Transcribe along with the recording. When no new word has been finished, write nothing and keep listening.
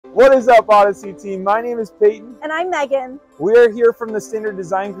What is up, Audacy team? My name is Peyton. And I'm Megan. We are here from the Standard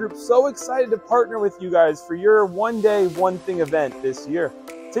Design Group, so excited to partner with you guys for your One Day, One Thing event this year.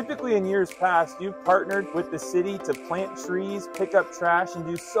 Typically in years past, you've partnered with the city to plant trees, pick up trash, and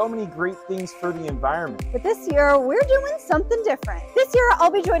do so many great things for the environment. But this year, we're doing something different. This year, I'll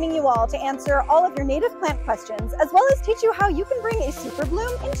be joining you all to answer all of your native plant questions, as well as teach you how you can bring a super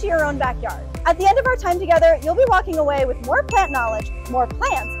bloom into your own backyard. At the end of our time together, you'll be walking away with more plant knowledge, more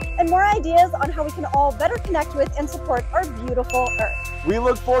plants, and more ideas on how we can all better connect with and support our beautiful Earth. We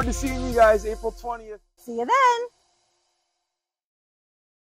look forward to seeing you guys April 20th. See you then!